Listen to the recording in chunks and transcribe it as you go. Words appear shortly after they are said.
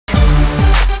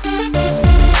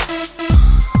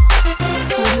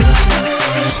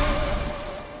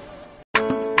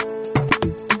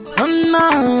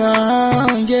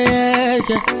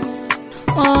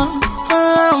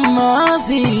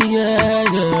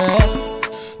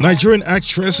Nigerian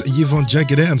actress Yvonne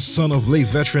Jegede and son of late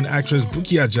veteran actress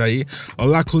Buki Ajayi,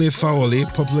 Olakule Fawole,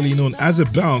 popularly known as A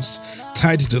Bounce,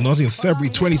 tied the knot in February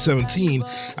 2017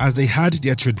 as they had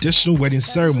their traditional wedding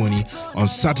ceremony on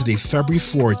Saturday, February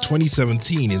 4,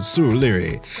 2017 in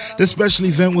Surulere. The special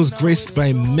event was graced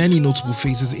by many notable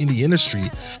faces in the industry,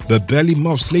 but barely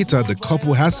months later the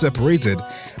couple has separated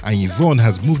and Yvonne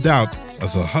has moved out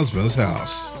of her husband's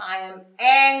house. I am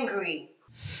angry.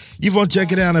 Yvonne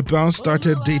Jegede and Abounce'S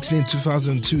started dating in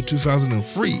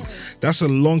 2002-2003. That's a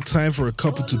long time for a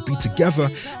couple to be together,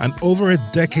 and over a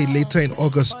decade later in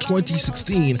August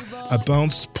 2016,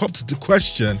 Abounce'S popped the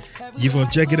question. Yvonne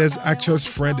Jegede's actress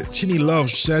friend Chini Love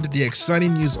shared the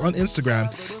exciting news on Instagram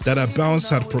that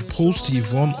Abounce'S had proposed to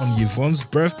Yvonne on Yvonne's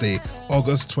birthday,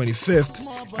 August 25th,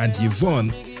 and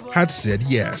Yvonne had said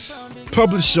yes.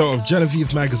 Publisher of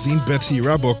Genevieve magazine Betty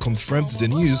Rabo confirmed the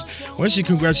news when she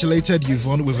congratulated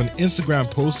Yvonne with an Instagram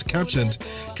post captioned,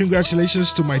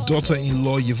 "Congratulations to my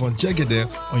daughter-in-law Yvonne Jegede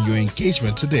on your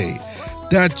engagement today.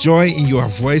 That joy in your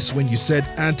voice when you said,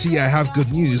 'Auntie, I have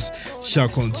good news,' shall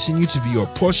continue to be your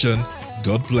portion.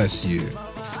 God bless you."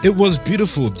 It was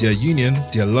beautiful, their union,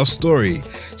 their love story.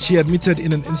 She admitted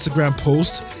in an Instagram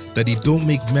post that he don't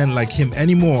make men like him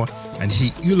anymore, and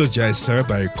he eulogized her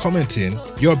by commenting,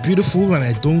 "You're beautiful and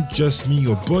I don't just mean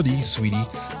your body, sweetie,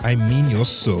 I mean your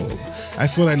soul. I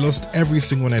thought I lost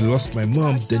everything when I lost my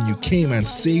mom, then you came and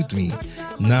saved me.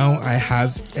 Now I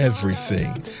have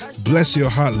everything. Bless your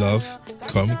heart, love.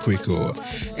 Come quicker."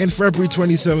 In February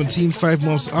 2017, 5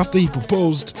 months after he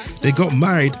proposed, they got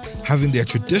married, having their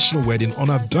traditional wedding on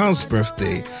Abounce'S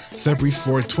birthday, February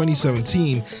 4,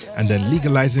 2017, and then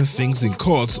legalizing things in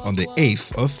court on the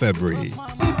 8th of February.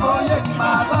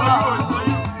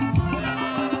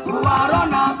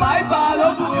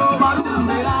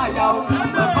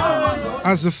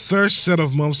 As the first set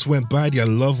of months went by, their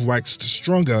love waxed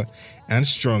stronger and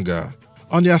stronger.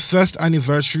 On their first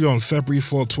anniversary on February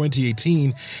 4,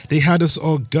 2018, they had us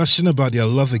all gushing about their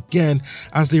love again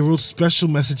as they wrote special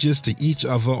messages to each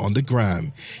other on the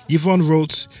gram. Yvonne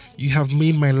wrote, "You have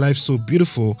made my life so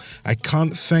beautiful, I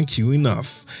can't thank you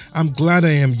enough. I'm glad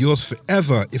I am yours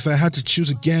forever. If I had to choose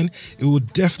again, it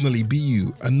would definitely be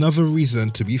you. Another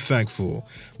reason to be thankful.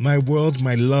 My world,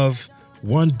 my love,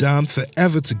 one down,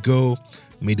 forever to go.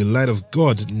 May the light of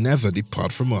God never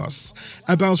depart from us."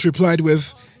 Abounce'S replied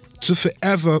with, "To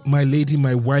forever, my lady,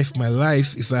 my wife, my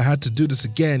life. If I had to do this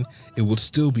again, it would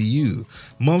still be you."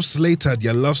 Months later,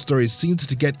 their love story seemed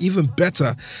to get even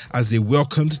better as they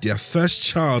welcomed their first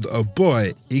child, a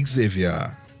boy,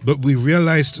 Xavier. But we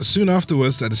realized soon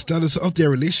afterwards that the status of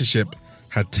their relationship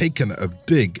had taken a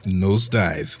big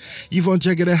nosedive. Yvonne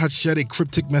Jegede had shared a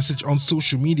cryptic message on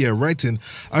social media writing,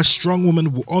 "A strong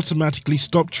woman will automatically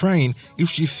stop trying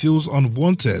if she feels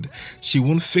unwanted. She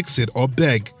won't fix it or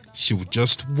beg. She would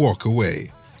just walk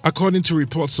away." According to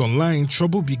reports online,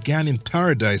 trouble began in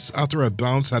paradise after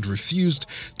Abounce'S had refused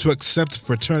to accept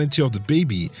paternity of the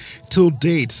baby. Till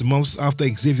date, months after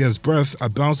Xavier's birth,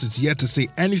 Abounce'S is yet to say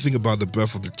anything about the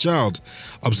birth of the child.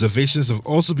 Observations have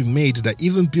also been made that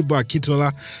even Bimbo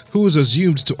Akintola, who is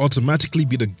assumed to automatically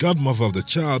be the godmother of the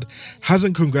child,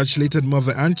 hasn't congratulated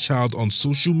mother and child on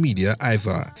social media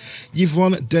either.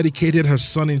 Yvonne dedicated her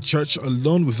son in church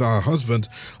alone with her husband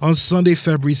on Sunday,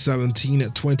 February 17,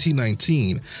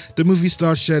 2019. The movie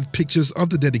star shared pictures of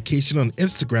the dedication on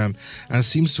Instagram and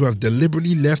seems to have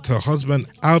deliberately left her husband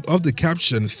out of the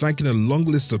caption, thanking a long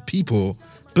list of people,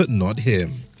 but not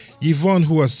him. Yvonne,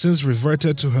 who has since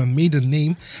reverted to her maiden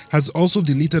name, has also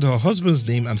deleted her husband's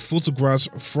name and photographs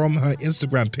from her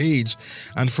Instagram page,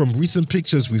 and from recent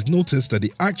pictures we've noticed that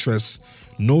the actress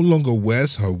no longer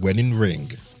wears her wedding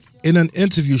ring. In an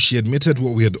interview, she admitted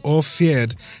what we had all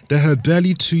feared, that her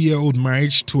barely 2-year-old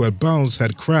marriage to Abounce'S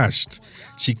had crashed.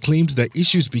 She claimed that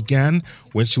issues began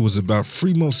when she was about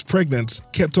 3 months pregnant,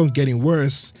 kept on getting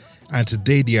worse, and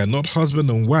today they are not husband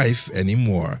and wife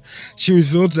anymore. She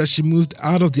revealed that she moved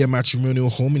out of their matrimonial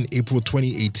home in April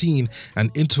 2018 and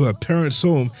into her parents'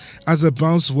 home as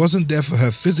Abounce'S wasn't there for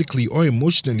her physically or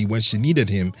emotionally when she needed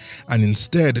him and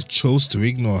instead chose to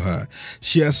ignore her.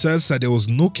 She asserts that there was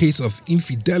no case of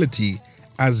infidelity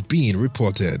as being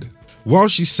reported. While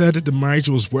she said the marriage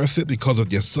was worth it because of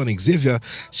their son Xavier,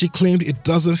 she claimed it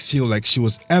doesn't feel like she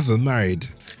was ever married.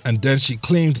 And then she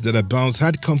claimed that Abounce'S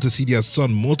had come to see their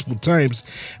son multiple times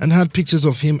and had pictures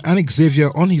of him and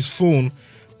Xavier on his phone,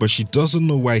 but she doesn't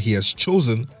know why he has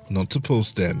chosen not to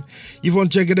post them. Yvonne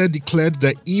Jegede declared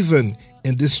that even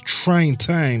in this trying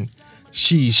time,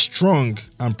 she is strong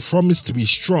and promised to be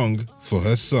strong for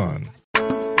her son.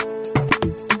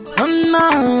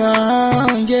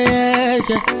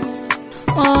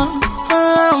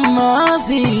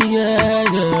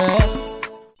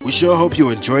 We sure hope you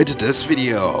enjoyed this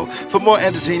video. For more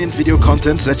entertaining video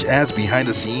content such as behind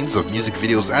the scenes of music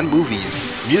videos and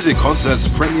movies, music concerts,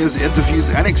 premieres,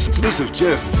 interviews, and exclusive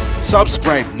gists,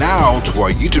 subscribe now to our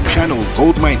YouTube channel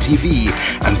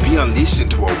Goldmynetv and be unleashed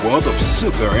into a world of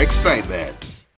super excitement.